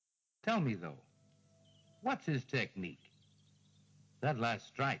Tell me, though, what's his technique? That last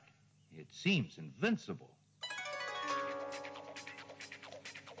strike, it seems invincible.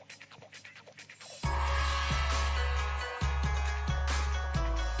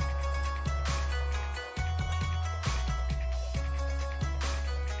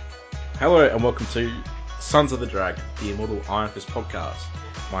 Hello and welcome to Sons of the Dragon, the Immortal Iron Fist podcast.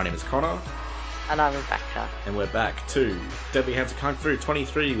 My name is Connor. And I'm Rebecca. And we're back to Deadly Hands of Kung Fu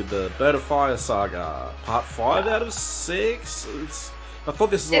 23 with the Bird of Fire saga. Part 5 out of 6? I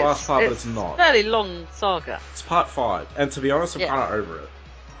thought this was the last part, but it's not. It's a fairly long saga. It's part 5, and to be honest, I'm kind of over it.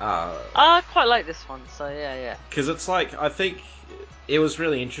 I quite like this one, so yeah. Because it's like, I think it was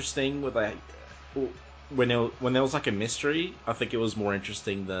really interesting with like, when there was like a mystery, I think it was more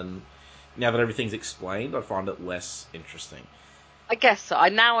interesting than... Now that everything's explained, I find it less interesting. I guess so.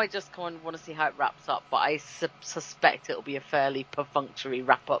 Now I just kind of want to see how it wraps up, but I suspect it'll be a fairly perfunctory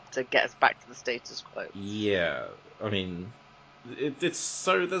wrap-up to get us back to the status quo. Yeah, I mean, it's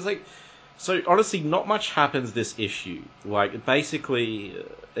so... There's like... So, honestly, not much happens this issue. Like, basically,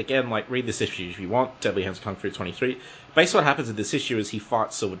 again, like, read this issue if you want, Deadly Hands of Kung Fu 23. Basically what happens in this issue is he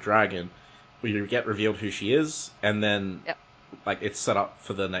fights Silver Dragon, we get revealed who she is, and then... Yep. Like, it's set up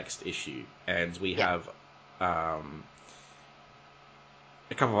for the next issue, and we have a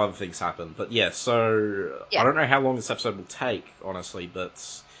couple of other things happen. But yeah, so I don't know how long this episode will take, honestly, but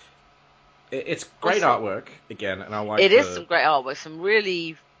it's great artwork again, and I like it. Is some great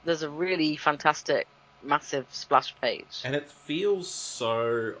artwork. There's a really fantastic, massive splash page, and it feels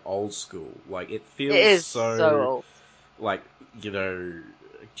so old school. Like it feels it is so old. Like, you know.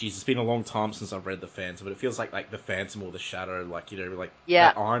 Jeez, it's been a long time since I've read The Phantom, but it feels like the Phantom or the Shadow, like, you know, like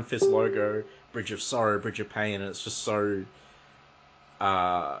that Iron Fist logo, Bridge of Sorrow, Bridge of Pain, and it's just so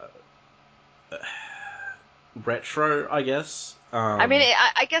retro, I guess. I mean,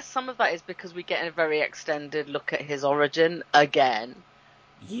 I guess some of that is because we get a very extended look at his origin again.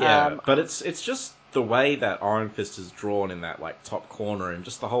 Yeah, but it's just the way that Iron Fist is drawn in that like top corner, and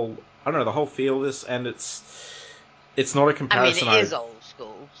just the whole, I don't know, the whole feel of this, and it's not a comparison. I mean, it is old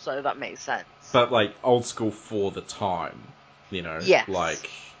school, so that makes sense. But, like, old school for the time, you know? Yes. Like,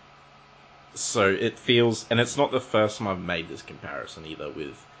 so it feels... And it's not the first time I've made this comparison, either,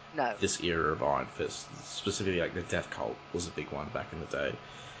 with this era of Iron Fist. Specifically, like, the Death Cult was a big one back in the day.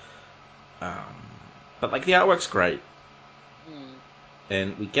 But, like, the artwork's great.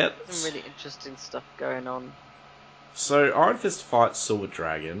 And we get... some really interesting stuff going on. So, Iron Fist fights Silver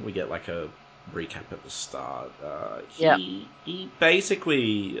Dragon. We get, like, a recap at the start. He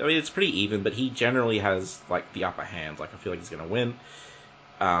basically, I mean, it's pretty even, but he generally has like the upper hand. Like, I feel like he's gonna win.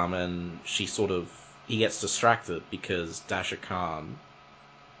 And he gets distracted because Dasha Khan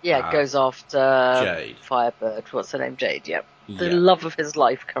goes after Jade. Firebird. What's her name? Jade. Yep. The love of his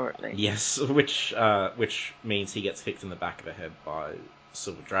life currently. Yes, which means he gets kicked in the back of the head by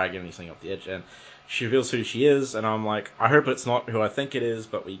Silver Dragon. He's hanging off the edge, and she reveals who she is, and I'm like, I hope it's not who I think it is,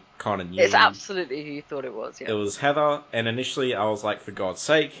 but we kind of knew. It's absolutely who you thought it was, yeah. It was Heather, and initially I was like, for God's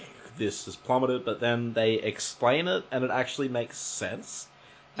sake, this has plummeted, but then they explain it, and it actually makes sense.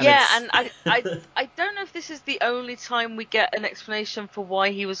 And and I don't know if this is the only time we get an explanation for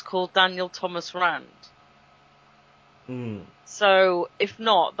why he was called Daniel Thomas Rand. So, if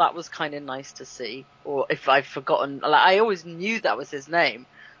not, that was kind of nice to see. Or if I've forgotten, like, I always knew that was his name.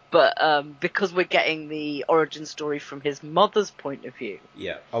 But because we're getting the origin story from his mother's point of view.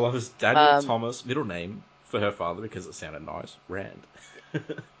 Yeah, I love his Daniel Thomas, middle name for her father because it sounded nice, Rand.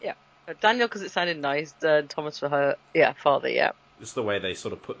 Yeah, Daniel because it sounded nice, Thomas for her, father, yeah. It's the way they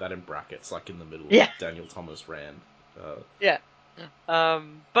sort of put that in brackets, like in the middle, Daniel Thomas Rand. But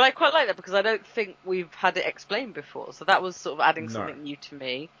I quite like that because I don't think we've had it explained before, so that was sort of adding something new to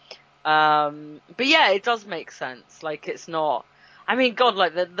me. But yeah, it does make sense. Like, it's not... I mean, God,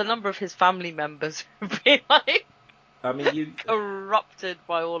 like, the number of his family members who've been, like... I mean, corrupted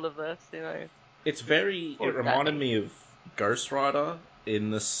by all of this, you know. It reminded me of Ghost Rider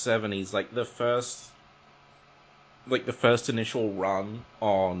in the 70s, like the first initial run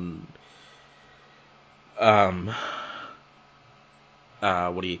on,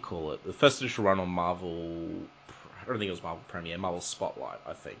 what do you call it? The first initial run on Marvel, I don't think it was Marvel Premiere, Marvel Spotlight,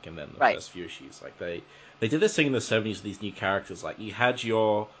 I think, and then the first few issues. Like, they did this thing in the 70s with these new characters, like, you had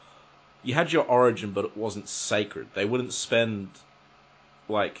your origin, but it wasn't sacred. They wouldn't spend...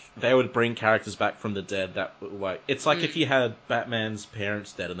 Like, they would bring characters back from the dead that, like... It's like if you had Batman's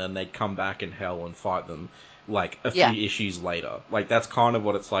parents dead and then they'd come back in hell and fight them, like, a few issues later. Like, that's kind of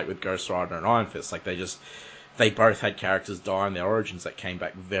what it's like with Ghost Rider and Iron Fist. Like, they both had characters die in their origins that came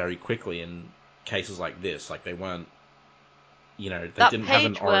back very quickly in cases like this. Like, they weren't, they that didn't have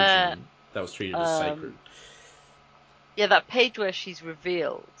an origin that was treated as sacred. Yeah, that page where she's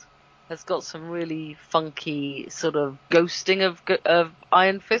revealed has got some really funky sort of ghosting of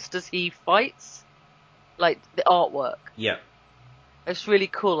Iron Fist as he fights, like the artwork. Yeah, it's really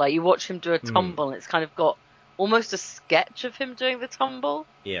cool. Like you watch him do a tumble, and it's kind of got almost a sketch of him doing the tumble.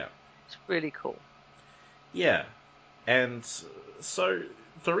 Yeah, it's really cool. Yeah, and so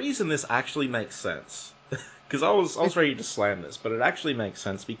the reason this actually makes sense, because I was ready to slam this, but it actually makes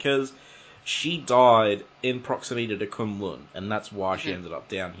sense because she died in proximity to Kunlun, and that's why she ended up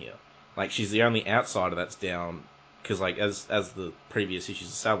down here. Like, she's the only outsider that's down, because, like, as the previous issues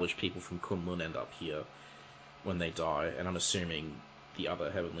established, people from Kunlun end up here when they die, and I'm assuming the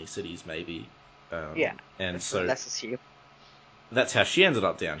other heavenly cities maybe. And so let's assume that's how she ended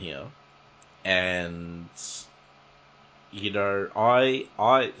up down here. And so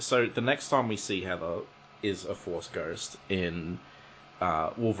the next time we see Heather is a Force Ghost in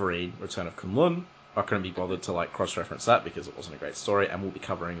Wolverine: Return of Kunlun. I couldn't be bothered to cross-reference that because it wasn't a great story, and we'll be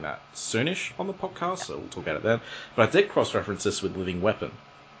covering that soonish on the podcast, so we'll talk about it then. But I did cross-reference this with Living Weapon.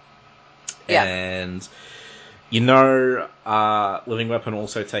 Yeah. And Living Weapon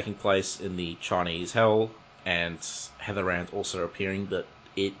also taking place in the Chinese Hell, and Heather Rand also appearing, but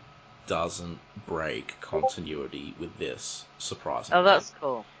it doesn't break continuity with this, surprisingly. Oh, that's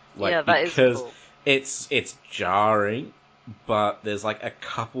cool. That is cool. It's jarring, but there's a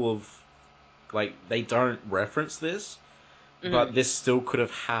couple of they don't reference this, but this still could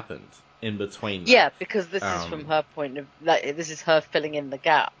have happened in between. Yeah, because this is from her point of this is her filling in the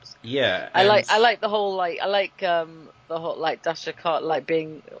gaps. Yeah, I like the whole the whole Dasha Khan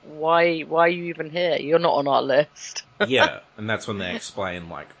being why are you even here? You're not on our list. Yeah, and that's when they explain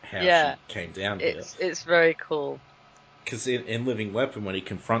how she came down here. It's very cool. Because in Living Weapon, when he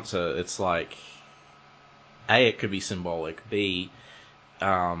confronts her, it's A, it could be symbolic. B,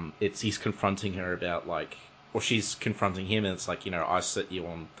 he's confronting her about or she's confronting him, and it's I set you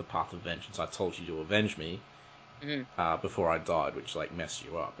on the path of vengeance. I told you to avenge me before I died, which messed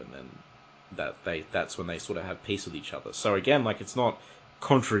you up, and then that's when they sort of have peace with each other. So again, it's not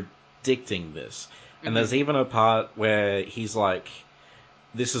contradicting this. And there's even a part where he's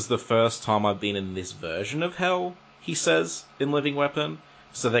this is the first time I've been in this version of hell, he says in Living Weapon.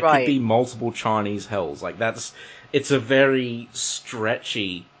 So there could be multiple Chinese hells. It's a very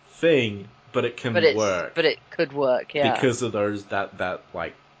stretchy thing, but it can work. But it could work, yeah. Because of that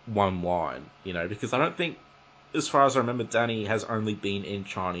one line, because I don't think, as far as I remember, Danny has only been in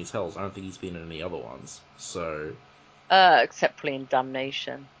Chinese hells. I don't think he's been in any other ones. So, except probably in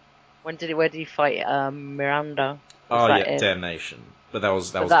Damnation. Where did he fight Miranda? Damnation. But that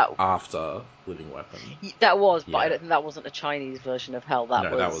was after Living Weapon. That was, but I don't think that wasn't a Chinese version of hell.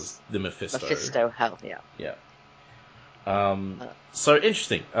 That was the Mephisto hell. Yeah. Yeah. So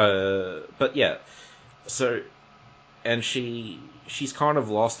interesting. But yeah. So, and she's kind of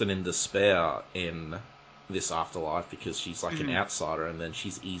lost and in despair in this afterlife because she's an outsider, and then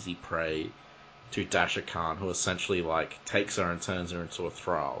she's easy prey to Dasha Khan, who essentially takes her and turns her into a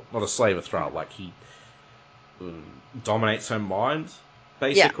thrall. Not a slave, a thrall. He dominates her mind,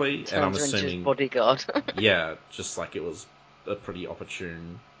 basically. Yeah, and I'm assuming into his bodyguard. Yeah, just it was a pretty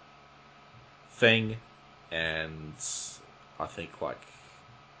opportune thing, and I think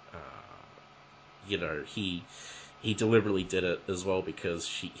he deliberately did it as well because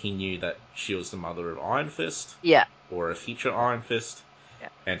he knew that she was the mother of Iron Fist, or a future Iron Fist,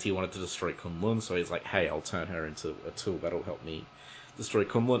 and he wanted to destroy Kunlun. So he's hey, I'll turn her into a tool that'll help me destroy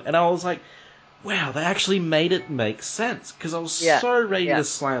Kunlun. And I was wow, they actually made it make sense, because I was so ready to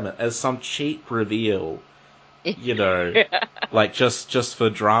slam it as some cheap reveal, just for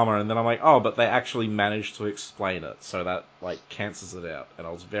drama, and then I'm oh, but they actually managed to explain it, so that cancels it out, and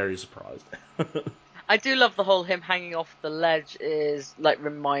I was very surprised. I do love the whole him hanging off the ledge is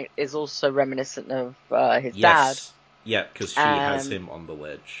is also reminiscent of his dad. Yeah, because she has him on the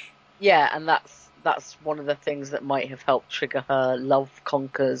ledge. Yeah, and that's one of the things that might have helped trigger her love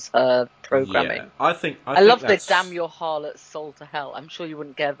conquers her programming. Yeah, I think love the damn your harlot soul to hell. I'm sure you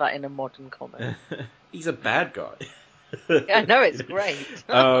wouldn't get that in a modern comic. He's a bad guy. I know, it's great.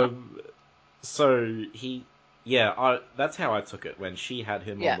 So that's how I took it when she had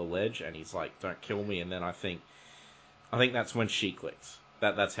him on the ledge, and he's "Don't kill me," and then I think that's when she clicked.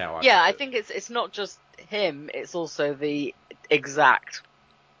 That's how I. Yeah, I think it's not just him; it's also the exact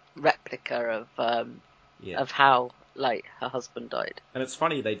replica of how her husband died. And it's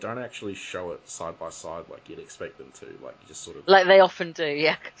funny, they don't actually show it side by side like you'd expect them to. You just sort of they often do,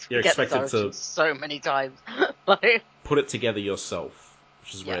 yeah. Because we get expected to so many times. Put it together yourself,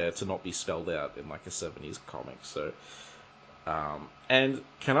 which is rare to not be spelled out in a 70s comic. So And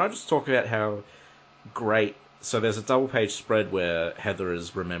can I just talk about how great... So there's a double-page spread where Heather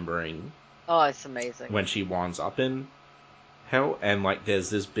is remembering... Oh, it's amazing. When she winds up in Hell, and, like, there's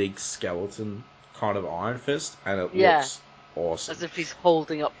this big skeleton kind of Iron Fist, and it looks awesome. As if he's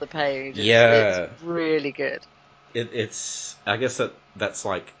holding up the page. It's really good. It's... I guess that's,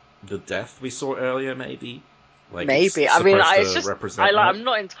 like, the death we saw earlier, maybe? Like, maybe. I mean, it's just... I'm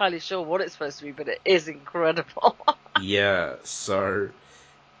not entirely sure what it's supposed to be, but it is incredible. Yeah, so...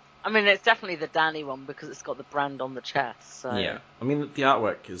 I mean, it's definitely the Danny one because it's got the brand on the chest. So. Yeah, I mean, the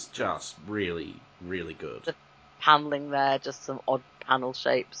artwork is just really, really good. The paneling there, just some odd panel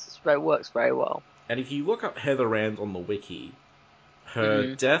shapes. It works very well. And if you look up Heather Rand on the wiki,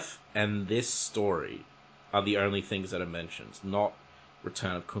 her death and this story are the only things that are mentioned, not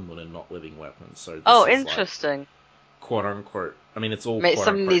Return of Kunlun and not Living Weapons. So this is interesting. Like, quote unquote. I mean, it's all.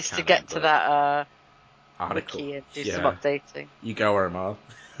 Someone needs to get to that article wiki and do some updating. You go, Omar.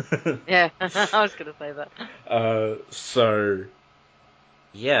 Yeah, I was going to say that. So,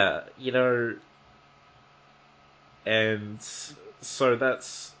 yeah, you know, and so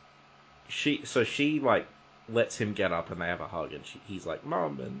that's she like lets him get up and they have a hug and he's like,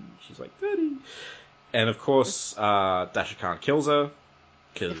 Mom, and she's like, Daddy, and of course, Dasha Khan kills her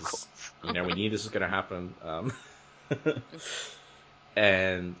because you know we knew this was going to happen,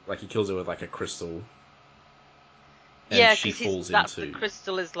 and like he kills her with like a crystal. And she falls into... the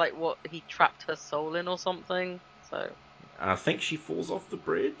crystal is like what he trapped her soul in or something. So I think she falls off the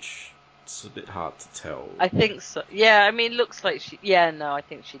bridge. It's a bit hard to tell. I think so. Yeah, I mean, it looks like she... Yeah, no, I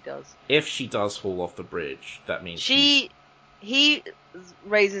think she does. If she does fall off the bridge, that means he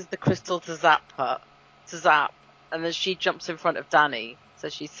raises the crystal to zap her, and then she jumps in front of Danny, so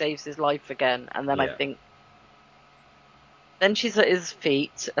she saves his life again, and then I think... Then she's at his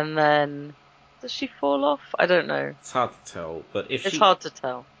feet, and then... Does she fall off? I don't know. It's hard to tell, but it's hard to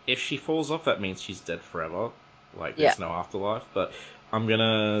tell. If she falls off, that means she's dead forever. Like, there's no afterlife. But I'm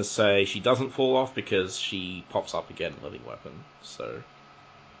gonna say she doesn't fall off because she pops up again in Living Weapon. So.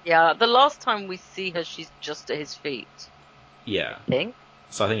 Yeah, the last time we see her, she's just at his feet. Yeah. I think.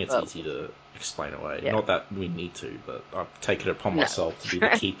 So I think it's easy to explain away. Yeah. Not that we need to, but I've taken it upon myself to be the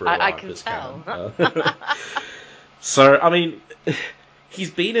keeper of this canon. So, I mean... He's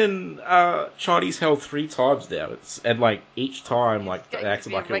been in Chinese Hell 3 times now, and like each time, like they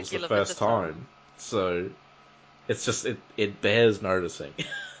acted like it was the first time. So it's just it bears noticing.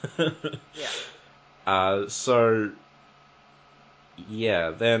 So yeah,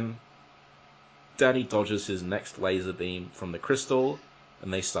 then Danny dodges his next laser beam from the crystal,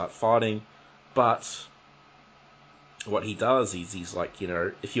 and they start fighting. But what he does is he's like, you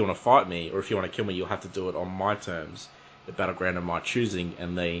know, if you want to fight me or if you want to kill me, you'll have to do it on my terms. The battleground of my choosing,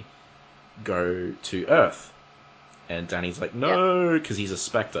 and they go to Earth. And Danny's like, no, because he's a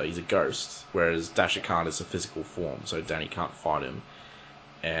spectre, he's a ghost. Whereas Dasha Khan is a physical form, so Danny can't fight him.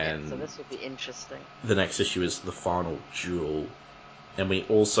 And so this will be interesting. The next issue is the final duel. And we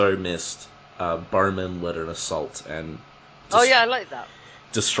also missed Bowman led an assault and... I like that.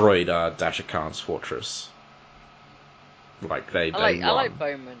 Destroyed Dasha Khan's fortress. Like, they won. I like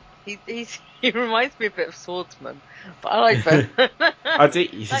Bowman. He reminds me a bit of Swordsman, but I like Bowman. I do,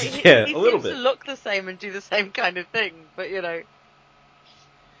 he a little bit. He seems to look the same and do the same kind of thing, but you know.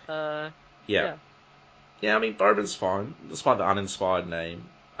 Yeah, I mean, Bowman's fine, despite the uninspired name.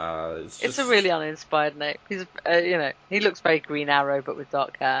 It's a really uninspired name. He's, you know, he looks very Green Arrow, but with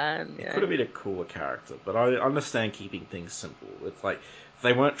dark hair. And, it could have been a cooler character, but I understand keeping things simple. It's like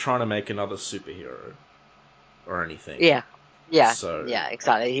they weren't trying to make another superhero or anything. Yeah. Yeah,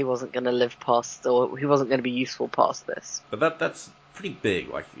 exactly. He wasn't going to live past, or he wasn't going to be useful past this. But that's pretty big.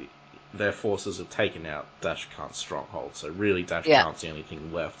 Like, their forces have taken out Dasha Khan's stronghold, so really Dasha Khan's the only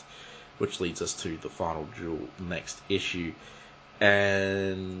thing left, which leads us to the final duel next issue.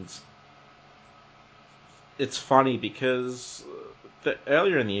 And it's funny because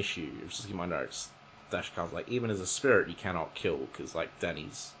earlier in the issue, just in my notes, Dasha Khan's like, even as a spirit, you cannot kill, because like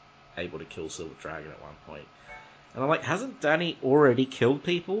Danny's able to kill Silver Dragon at one point. And I'm like, hasn't Danny already killed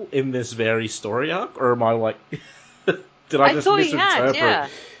people in this very story arc? Or am I like, did I just misinterpret? Had,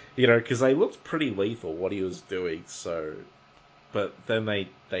 you know, because they looked pretty lethal what he was doing. So, but then they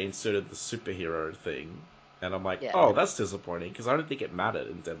inserted the superhero thing, and I'm like, oh, that's disappointing because I don't think it mattered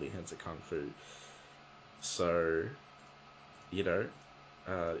in Deadly Hands of Kung Fu. So, you know,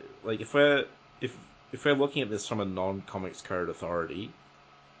 like if we're looking at this from a non-comics code authority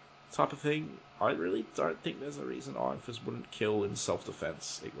type of thing, I really don't think there's a reason Iron Fist wouldn't kill in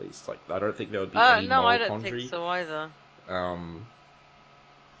self-defense, at least. Like, I don't think there would be any moral quandary. No, I don't think so either.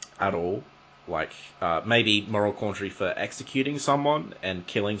 At all. like maybe moral commentary for executing someone and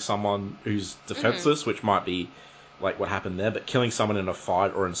killing someone who's defenseless, which might be like what happened there. But killing someone in a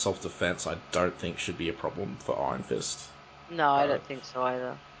fight or in self-defense, I don't think should be a problem for Iron Fist. No, I don't think so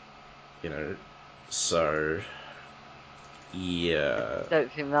either. So yeah, I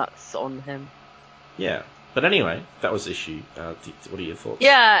don't think that's on him. Yeah, but anyway, that was issue. What are your thoughts?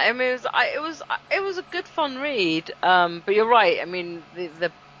 Yeah, I mean, it was a good fun read. But you're right. I mean,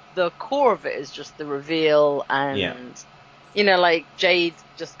 the core of it is just the reveal and like Jade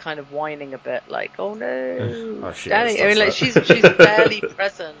just kind of whining a bit, like, oh no, Danny. I mean, like she's barely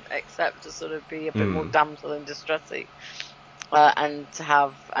present except to sort of be a bit more damsel in distressy, and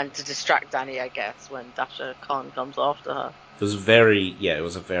to distract Danny, I guess, when Dasha Khan comes after her. It was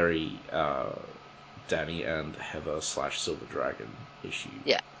a very Danny and Heather / Silver Dragon issue.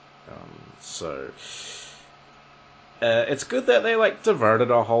 Yeah. So it's good that they like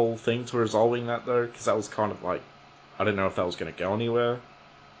diverted a whole thing to resolving that though, because that was kind of like I didn't know if that was going to go anywhere.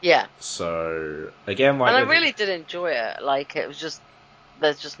 Yeah. So again, like, and I really did enjoy it. Like it was just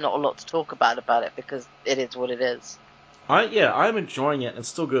there's just not a lot to talk about it because it is what it is. I'm enjoying it. It's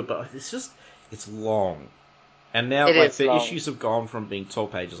still good, but it's long. And now, like, the issues have gone from being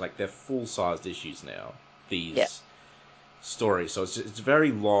 12 pages, like, they're full-sized issues now, these stories. So it's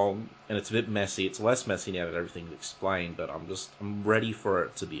very long, and it's a bit messy. It's less messy now that everything's explained, but I'm ready for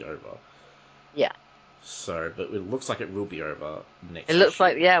it to be over. Yeah. So, but it looks like it will be over next It looks issue.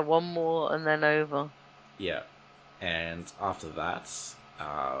 like, one more and then over. Yeah. And after that,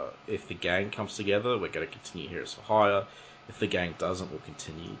 if the gang comes together, we're going to continue Heroes for Hire. If the gang doesn't, we'll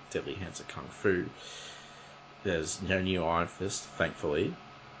continue Deadly Hands of Kung Fu. There's no new Iron Fist, thankfully.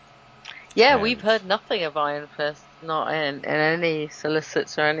 Yeah, we've heard nothing of Iron Fist, not in any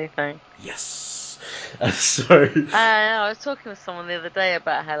solicits or anything. Yes. So I was talking with someone the other day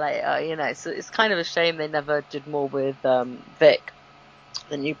about how, like, it's kind of a shame they never did more with Vic,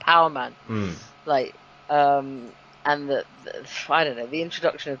 the new Power Man. Like, and I don't know, the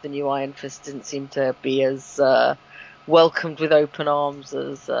introduction of the new Iron Fist didn't seem to be as welcomed with open arms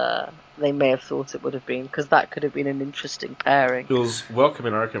as they may have thought it would have been, because that could have been an interesting pairing. It was welcomed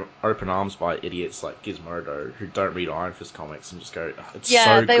in open arms by idiots like Gizmodo who don't read Iron Fist comics and just go, it's so good.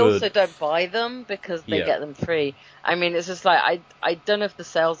 Yeah, they also don't buy them because they get them free. I mean, it's just like, I don't know if the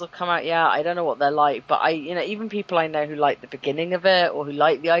sales have come out yet. I don't know what they're like, but even people I know who like the beginning of it or who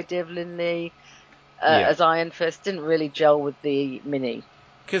like the idea of Lin Lee as Iron Fist didn't really gel with the mini.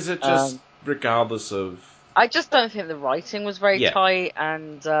 Because it just, regardless of... I just don't think the writing was very tight,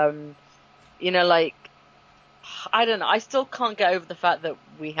 and, like, I don't know, I still can't get over the fact that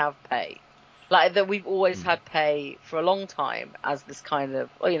we have Pei. Like, that we've always had Pei for a long time as this kind of,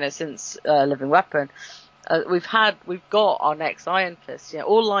 since Living Weapon. We've got our next Iron Fist,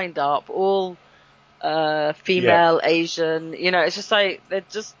 all lined up, all female, Asian, it's just like, there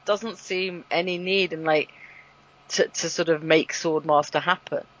just doesn't seem any need in, like, to sort of make Swordmaster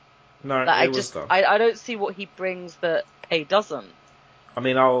happen. No, like, it was done. I don't see what he brings that Pei doesn't. I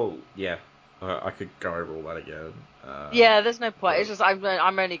mean, I could go over all that again. There's no point. It's just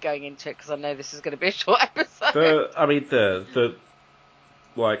I'm only going into it because I know this is going to be a short episode.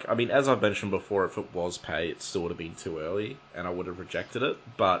 As I've mentioned before, if it was Pei, it still would have been too early, and I would have rejected it.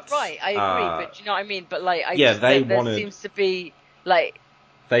 But right, I agree. But you know what I mean. But like, there seems to be like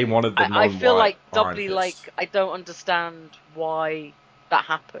they wanted the non-white. I feel like doubly Iron Fist. like I don't understand why that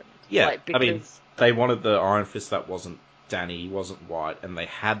happened. Yeah, like, because they wanted the Iron Fist that wasn't Danny, wasn't white, and they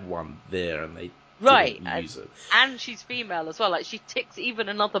had one there, and they didn't use it. And she's female as well. Like, she ticks even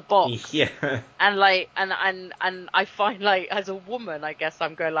another box. Yeah. And like, and I find, like, as a woman, I guess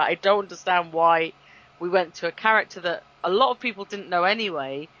I'm going, like, I don't understand why we went to a character that a lot of people didn't know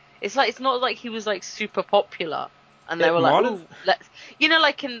anyway. It's like, it's not like he was like super popular. And they were like, "Ooh, let's,"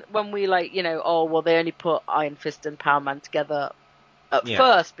 like when we like, oh well, they only put Iron Fist and Power Man together at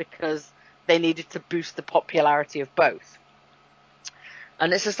first because they needed to boost the popularity of both.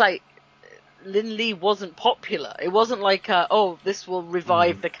 And it's just like, Lin Lee wasn't popular. It wasn't like, this will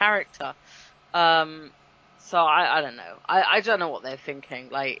revive the character. So I don't know. I don't know what they're thinking.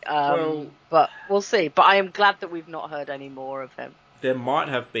 Like, but we'll see. But I am glad that we've not heard any more of him. There might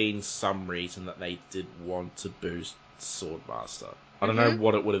have been some reason that they did want to boost Swordmaster. I don't know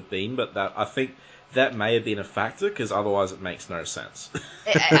what it would have been, but I think that may have been a factor, because otherwise it makes no sense.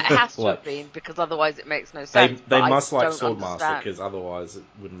 It has to have been, because otherwise it makes no sense. They must like Swordmaster, because otherwise it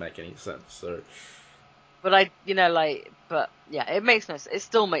wouldn't make any sense. So, but it makes no. It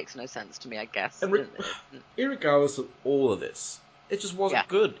still makes no sense to me, I guess. And irregardless of all of this, it just wasn't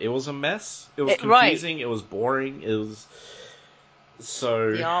good. It was a mess. It was confusing. It was boring. It was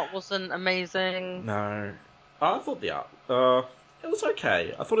So the art wasn't amazing. No, I thought the art. It was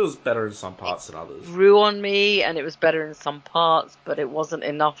okay. I thought it was better in some parts than others. Grew on me, and it was better in some parts, but it wasn't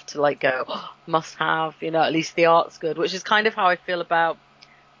enough to like go must have. At least the art's good, which is kind of how I feel about.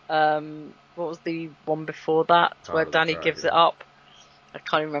 What was the one before that where Danny gives it up? I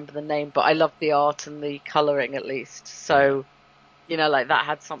can't remember the name, but I loved the art and the colouring at least. So, like that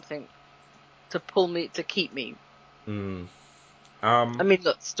had something to pull me, to keep me. I mean,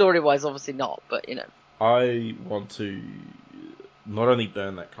 look, story-wise, obviously not, but I want to not only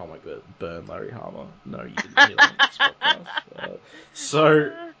burn that comic, but burn Larry Hama. No, you didn't hear that on this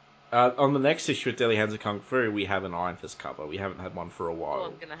podcast. On the next issue of Deadly Hands of Kung Fu, we have an Iron Fist cover. We haven't had one for a while. Oh,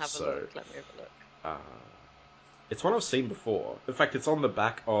 I'm gonna have a look. Let me have a look. It's one I've seen before. In fact, it's on the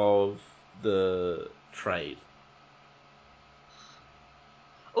back of the trade.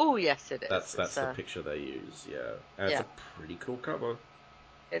 Oh, yes, it is. That's the picture they use, yeah. And it's a pretty cool cover.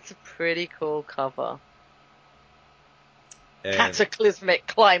 It's a pretty cool cover. And cataclysmic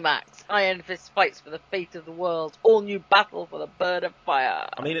climax. Iron Fist fights for the fate of the world. All new battle for the bird of fire.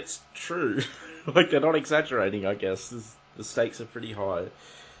 I mean, it's true. Like, they're not exaggerating, I guess. The stakes are pretty high.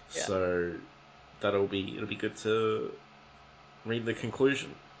 Yeah. So, it'll be good to read the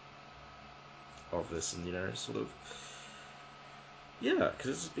conclusion of this and, sort of... Yeah, because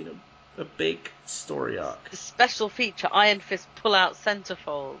it's been a big story arc. The special feature, Iron Fist pull-out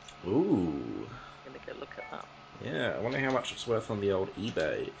centerfold. Ooh. I'm going to go look at that. Yeah, I wonder how much it's worth on the old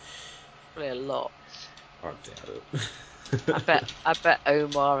eBay. Probably a lot. I doubt it. I bet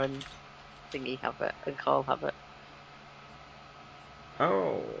Omar and Thingy have it, and Carl have it.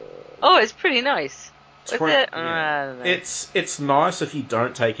 Oh, it's pretty nice. Is it? I don't know. It's nice if you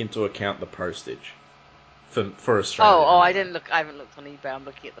don't take into account the postage for Australia. I haven't looked on eBay. I'm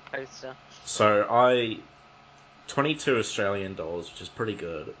looking at the poster. So 22 Australian dollars, which is pretty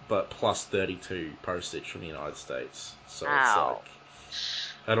good, but plus 32 postage from the United States. So it's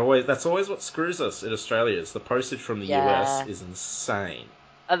like, that's always what screws us in Australia. Is the postage from the US is insane.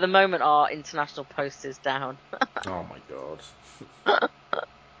 At the moment, our international post is down. Oh my god.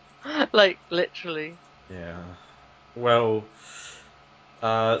 Like, literally. Yeah. Well,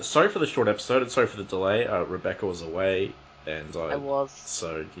 sorry for the short episode, and sorry for the delay. Rebecca was away, and I was.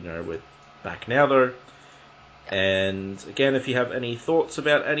 So, we're back now, though. And again, if you have any thoughts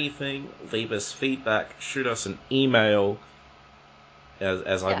about anything, leave us feedback, shoot us an email,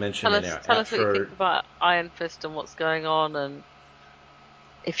 as I mentioned in our outro. Tell us what you think about Iron Fist and what's going on, and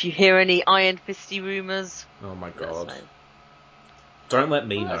if you hear any Iron Fisty rumours. Oh my god. Don't let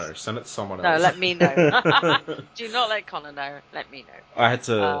me know. Send it to someone else. No, let me know. Do not let Connor know. Let me know. I had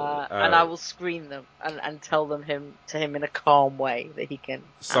to... and I will screen them and tell them to him in a calm way that he can...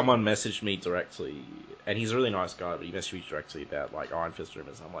 Someone messaged me directly, and he's a really nice guy, but he messaged me directly about, Iron Fist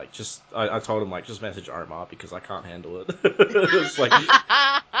rumors. I'm like, I told him, just message Omar, because I can't handle it. It's,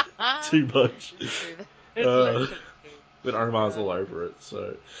 too much. But Omar's all over it,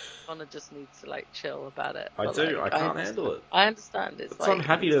 so... Connor just needs to chill about it. I can't handle it. I understand. I'm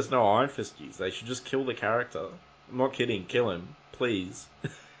happy there's no Iron Fist use. They should just kill the character. I'm not kidding. Kill him, please.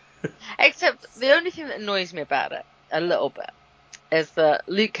 Except the only thing that annoys me about it a little bit is that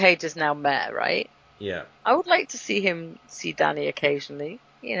Luke Cage is now mayor, right? Yeah. I would like to see Danny occasionally.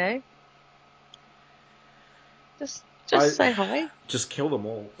 Just say hi. Just kill them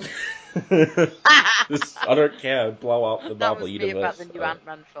all. I don't care. Blow up the Marvel universe. That was me about the new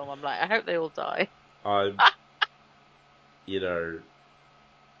Ant-Man film. I'm like, I hope they all die. Oh,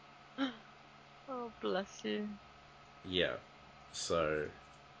 bless you. Yeah. So,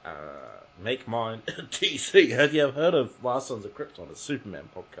 make mine DC. Have you ever heard of Last Sons of Krypton, a Superman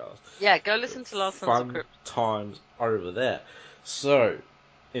podcast? Yeah, go listen to Last Sons of Krypton. Fun times over there. So,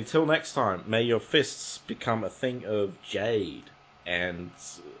 until next time, may your fists become a thing of jade, and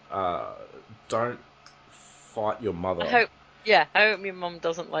don't fight your mother. I hope your mum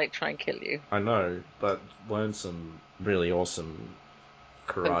doesn't try and kill you. I know, but learn some really awesome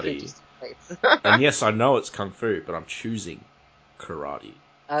karate. And yes, I know it's kung fu, but I'm choosing karate.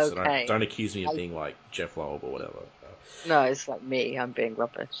 Okay. So don't accuse me of being like Jeff Loeb or whatever. No, it's like me. I'm being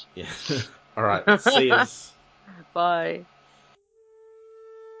rubbish. Yeah. All right. See yous. Bye.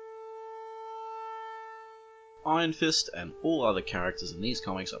 Iron Fist and all other characters in these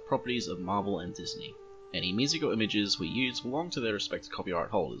comics are properties of Marvel and Disney. Any music or images we use belong to their respective copyright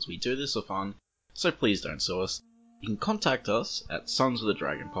holders. We do this for fun, so please don't sue us. You can contact us at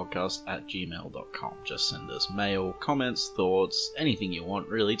sonsofthedragonpodcast@gmail.com. Just send us mail, comments, thoughts, anything you want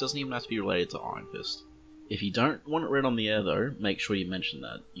really. It doesn't even have to be related to Iron Fist. If you don't want it read on the air though, make sure you mention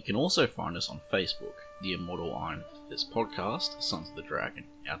that. You can also find us on Facebook. the Immortal Iron Fist Podcast, Sons of the Dragon.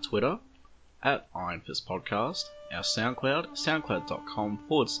 Our Twitter, at Iron Fist Podcast. Our SoundCloud,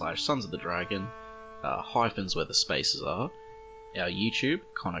 soundcloud.com/Sons of the Dragon, hyphens where the spaces are. Our YouTube,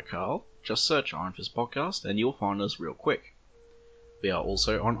 Connor Carl. Just search Iron Fist Podcast and you'll find us real quick. We are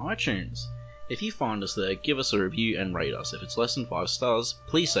also on iTunes. If you find us there, give us a review and rate us. If it's less than 5 stars,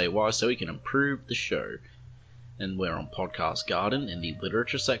 please say why so we can improve the show. And we're on Podcast Garden in the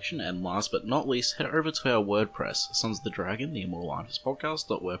literature section, and last but not least, head over to our WordPress, Sons of the Dragon, the Immortal Iron Fist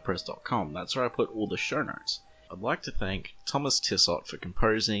Podcast.wordpress.com. That's where I put all the show notes. I'd like to thank Thomas Tissot for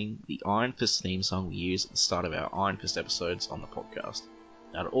composing the Iron Fist theme song we use at the start of our Iron Fist episodes on the podcast.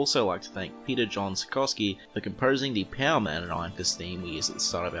 I'd also like to thank Peter John Sikowski for composing the Power Man and Iron Fist theme we use at the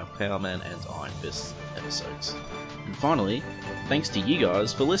start of our Power Man and Iron Fist episodes. And finally, thanks to you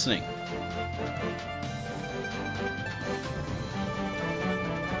guys for listening.